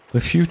The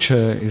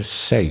future is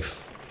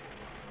safe.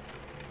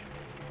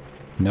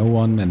 No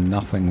one and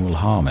nothing will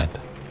harm it.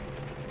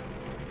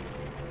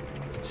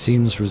 It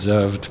seems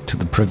reserved to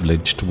the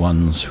privileged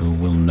ones who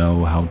will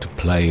know how to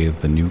play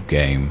the new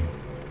game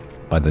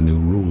by the new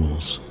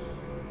rules.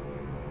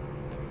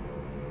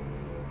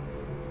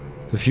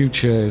 The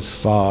future is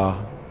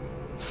far,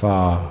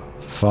 far,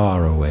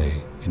 far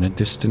away in a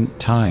distant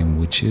time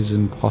which is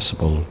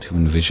impossible to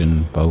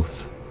envision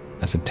both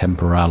as a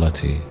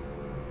temporality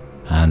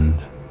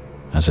and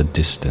as a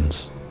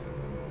distance.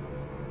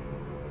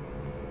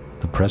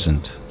 The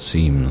present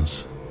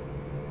seems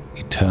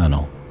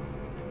eternal.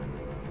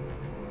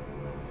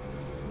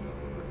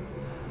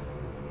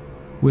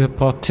 We are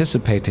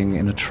participating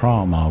in a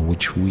trauma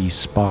which we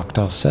sparked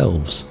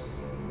ourselves,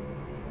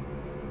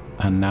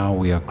 and now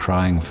we are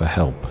crying for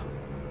help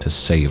to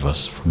save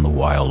us from the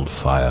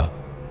wildfire.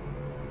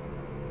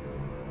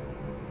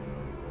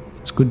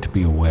 It's good to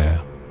be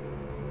aware.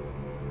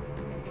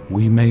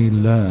 We may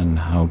learn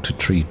how to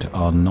treat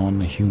our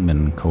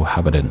non-human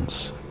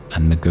cohabitants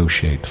and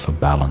negotiate for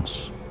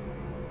balance.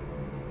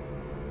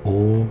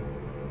 Or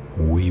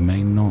we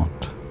may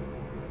not.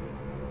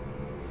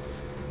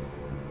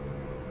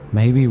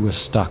 Maybe we're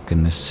stuck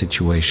in this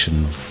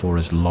situation for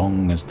as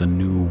long as the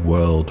New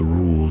World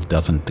Rule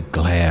doesn't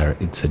declare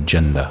its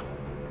agenda.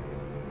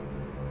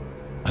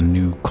 A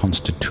new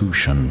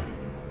constitution.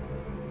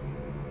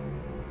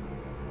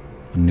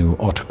 A new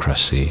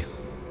autocracy.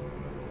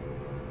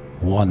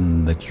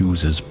 One that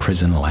uses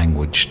prison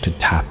language to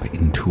tap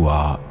into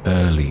our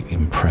early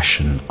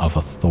impression of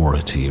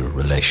authority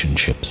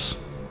relationships.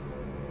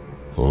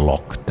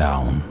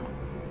 Lockdown.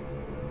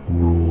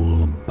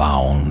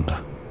 Rule-bound.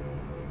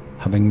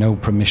 Having no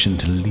permission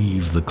to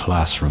leave the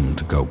classroom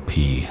to go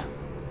pee.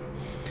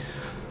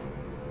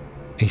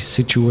 A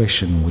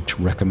situation which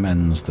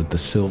recommends that the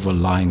silver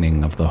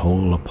lining of the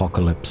whole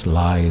apocalypse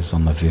lies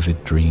on the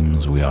vivid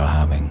dreams we are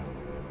having.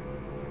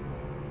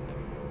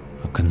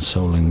 A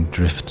consoling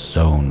drift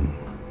zone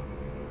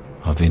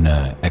of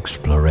inner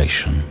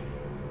exploration.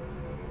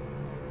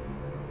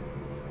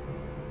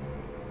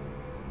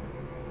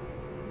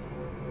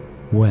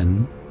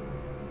 When,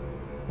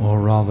 or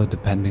rather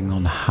depending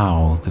on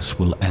how this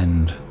will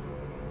end,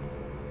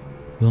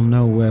 we'll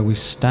know where we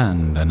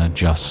stand and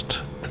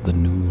adjust to the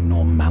new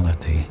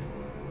normality.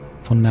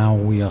 For now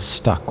we are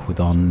stuck with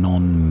our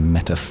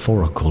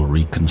non-metaphorical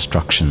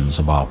reconstructions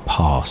of our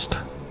past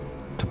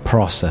to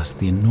process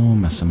the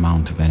enormous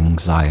amount of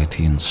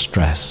anxiety and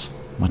stress,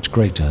 much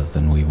greater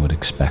than we would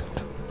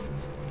expect,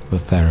 the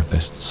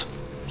therapists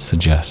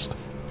suggest.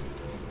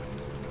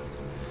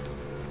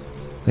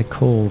 They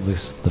call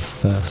this the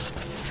first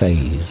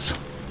phase,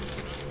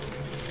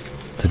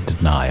 the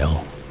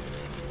denial.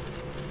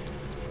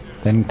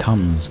 Then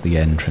comes the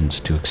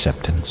entrance to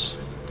acceptance,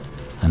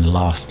 and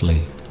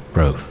lastly,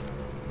 growth,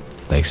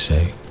 they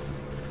say,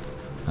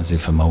 as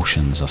if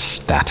emotions are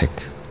static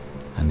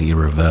and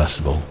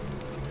irreversible.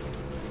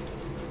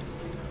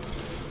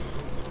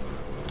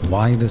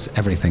 Why does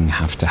everything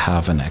have to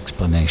have an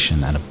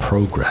explanation and a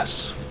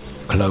progress,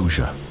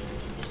 closure?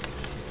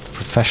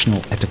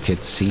 Professional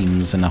etiquette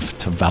seems enough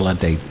to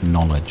validate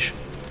knowledge,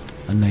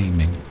 a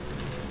naming,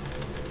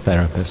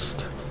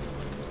 therapist,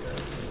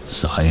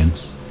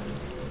 science.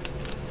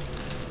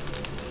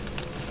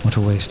 What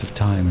a waste of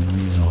time and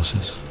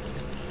resources.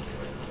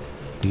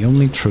 The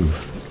only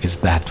truth is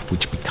that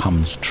which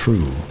becomes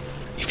true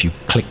if you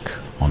click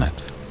on it.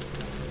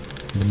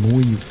 The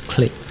more you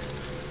click,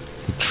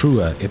 the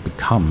truer it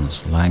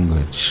becomes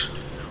language.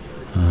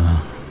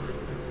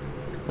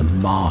 The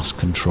mass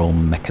control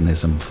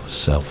mechanism for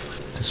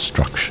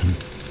self-destruction.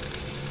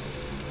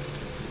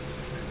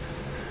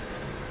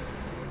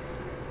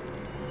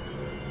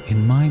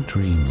 In my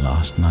dream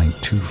last night,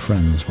 two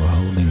friends were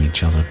holding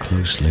each other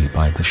closely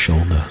by the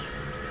shoulder,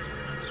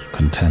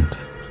 content.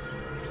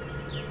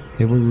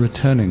 They were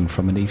returning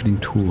from an evening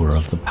tour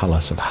of the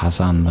palace of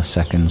Hassan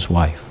II's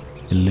wife,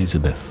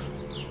 Elizabeth.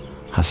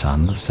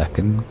 Hassan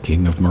II,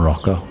 King of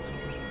Morocco,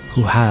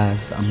 who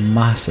has a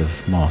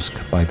massive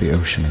mosque by the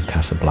ocean in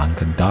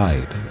Casablanca,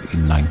 died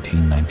in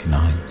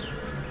 1999.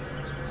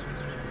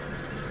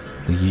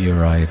 The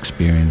year I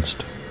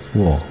experienced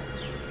war.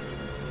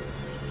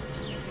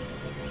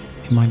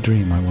 In my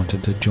dream, I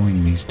wanted to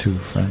join these two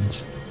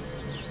friends,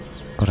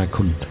 but I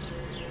couldn't,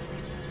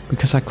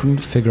 because I couldn't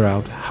figure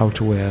out how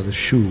to wear the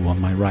shoe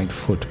on my right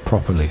foot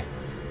properly.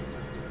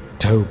 The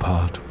toe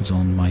part was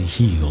on my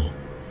heel,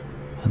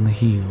 and the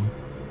heel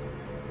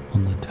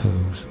on the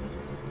toes.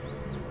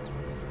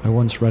 I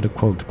once read a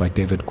quote by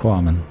David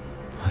Quammen,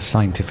 a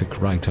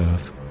scientific writer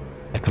of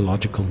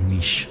ecological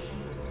niche,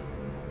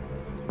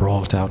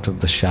 brought out of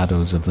the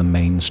shadows of the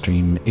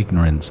mainstream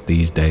ignorance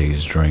these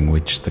days, during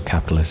which the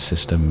capitalist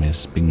system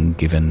is being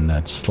given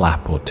a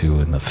slap or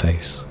two in the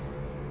face.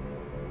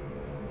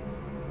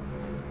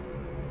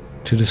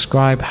 To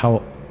describe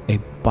how a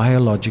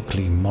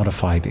biologically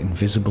modified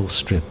invisible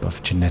strip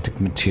of genetic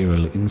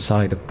material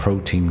inside a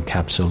protein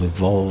capsule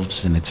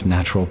evolves in its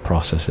natural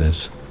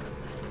processes.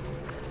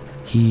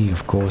 He,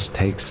 of course,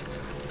 takes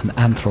an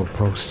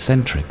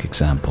anthropocentric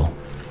example,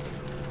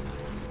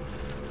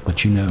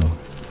 But you know,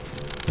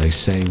 they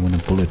say when a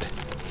bullet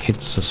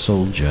hits a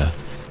soldier,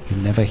 you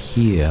never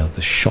hear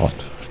the shot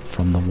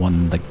from the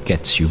one that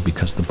gets you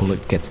because the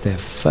bullet gets there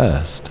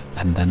first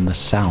and then the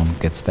sound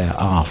gets there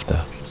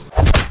after.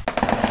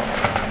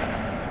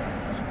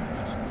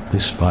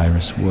 This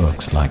virus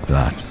works like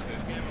that.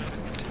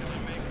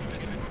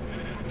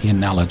 He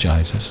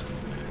analogizes.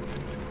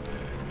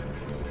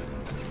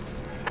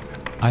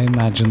 I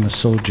imagine the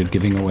soldier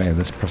giving away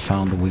this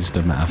profound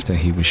wisdom after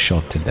he was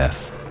shot to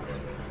death.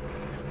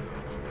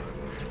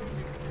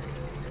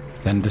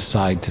 Then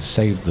decide to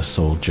save the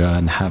soldier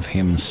and have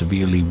him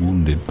severely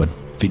wounded but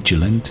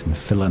vigilant and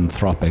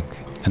philanthropic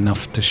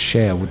enough to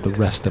share with the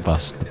rest of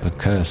us the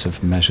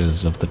precursive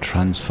measures of the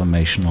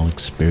transformational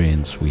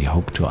experience we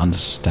hope to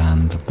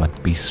understand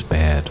but be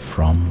spared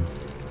from.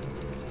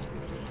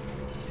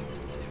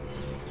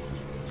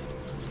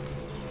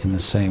 In the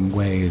same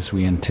way as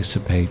we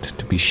anticipate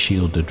to be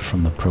shielded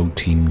from the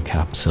protein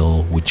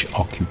capsule which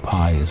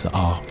occupies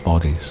our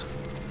bodies.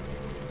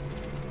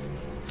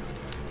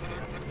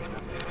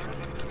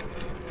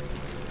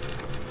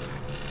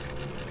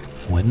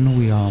 When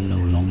we are no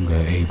longer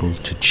able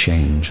to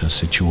change a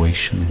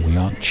situation, we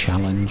are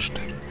challenged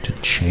to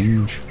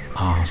change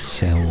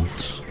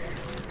ourselves,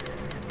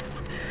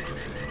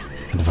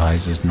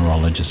 advises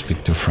neurologist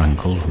Viktor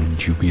Frankl, who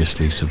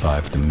dubiously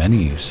survived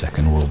many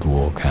Second World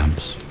War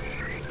camps.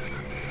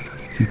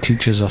 He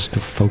teaches us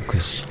to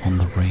focus on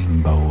the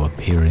rainbow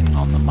appearing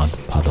on the mud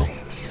puddle,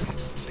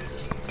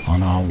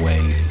 on our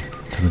way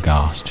to the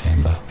gas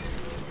chamber.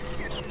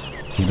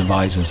 He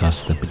advises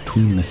us that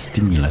between the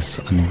stimulus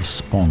and the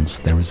response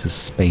there is a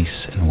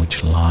space in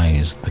which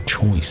lies the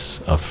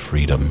choice of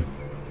freedom.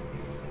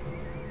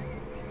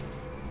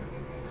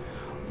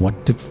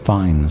 What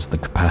defines the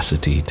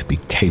capacity to be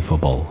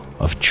capable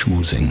of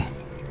choosing?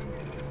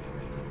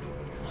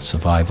 A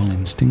survival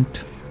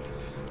instinct?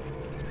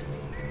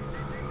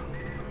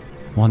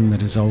 One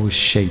that is always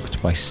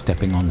shaped by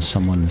stepping on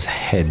someone's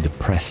head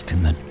pressed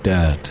in the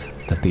dirt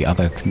that the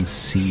other can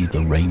see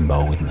the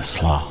rainbow in the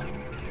slough.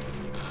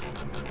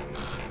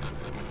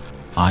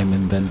 I'm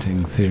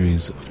inventing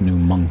theories of new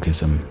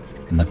monkism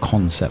and the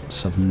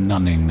concepts of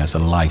nunning as a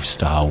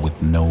lifestyle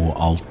with no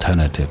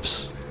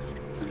alternatives.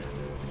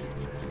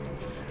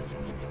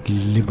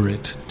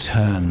 Deliberate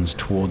turns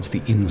towards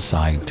the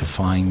inside to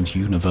find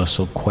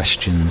universal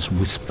questions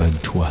whispered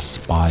to us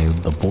by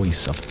the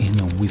voice of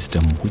inner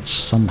wisdom which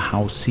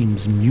somehow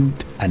seems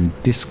mute and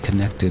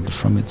disconnected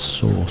from its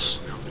source.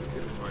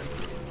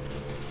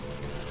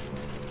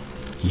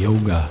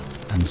 Yoga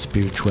and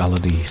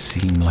spirituality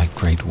seem like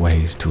great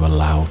ways to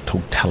allow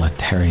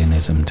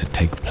totalitarianism to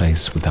take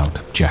place without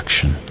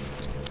objection.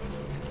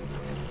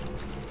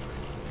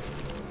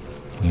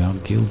 We are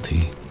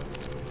guilty.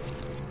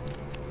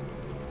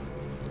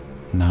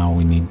 Now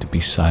we need to be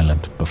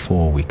silent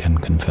before we can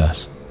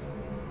confess.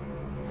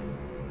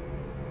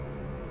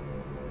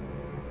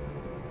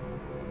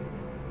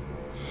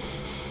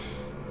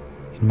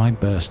 In my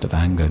burst of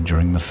anger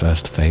during the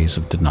first phase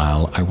of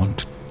denial, I want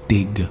to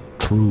dig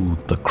through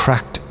the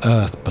cracked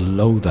earth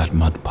below that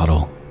mud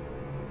puddle,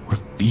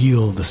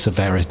 reveal the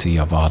severity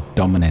of our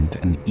dominant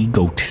and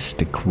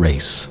egotistic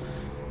race,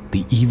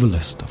 the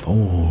evilest of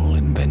all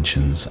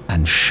inventions,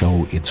 and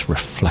show its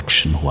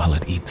reflection while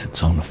it eats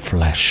its own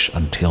flesh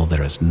until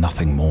there is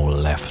nothing more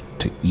left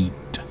to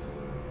eat.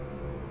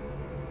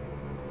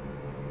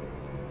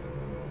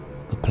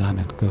 The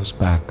planet goes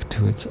back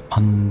to its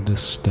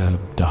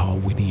undisturbed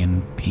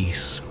Darwinian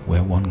peace,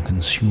 where one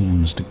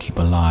consumes to keep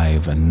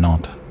alive and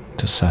not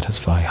to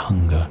satisfy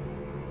hunger.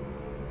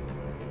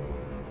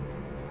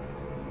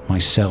 My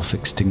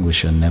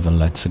self-extinguisher never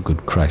lets a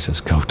good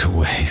crisis go to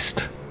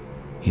waste.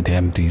 It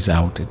empties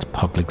out its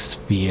public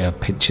sphere,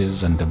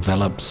 pitches and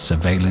develops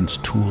surveillance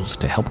tools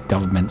to help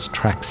governments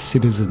track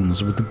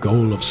citizens with the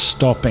goal of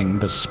stopping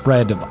the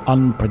spread of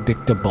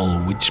unpredictable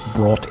which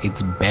brought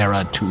its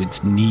bearer to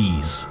its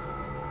knees.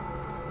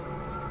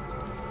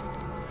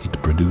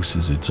 It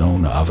produces its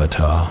own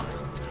avatar,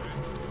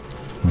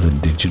 the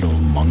digital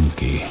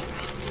monkey.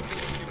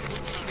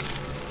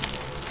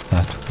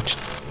 That which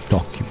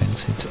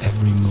documents its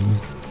every move,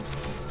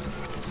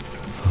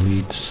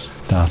 reads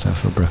data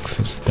for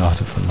breakfast,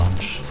 data for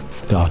lunch,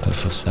 data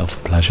for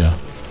self-pleasure,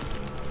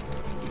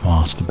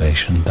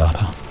 masturbation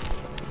data.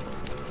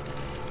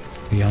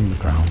 The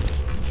underground,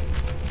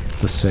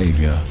 the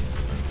savior,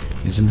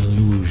 is an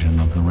illusion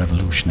of the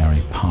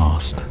revolutionary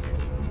past.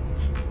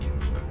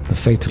 The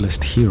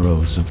fatalist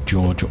heroes of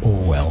George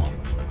Orwell,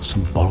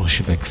 some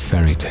Bolshevik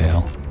fairy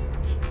tale.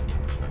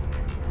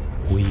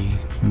 We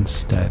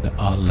instead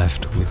are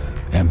left with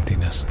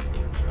emptiness,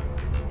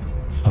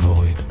 a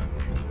void.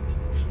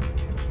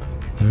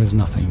 There is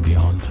nothing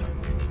beyond,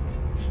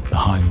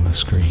 behind the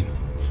screen.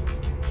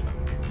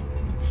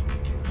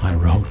 I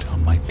wrote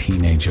on my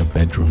teenager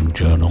bedroom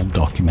journal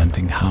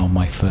documenting how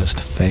my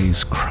first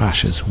phase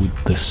crashes with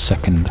the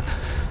second,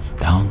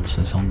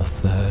 bounces on the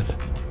third,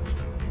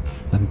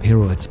 then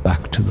pirouettes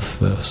back to the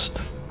first,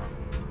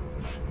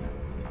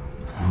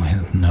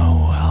 with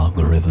no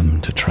algorithm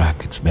to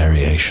track its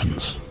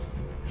variations.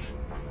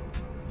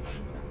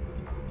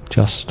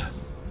 Just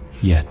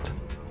yet.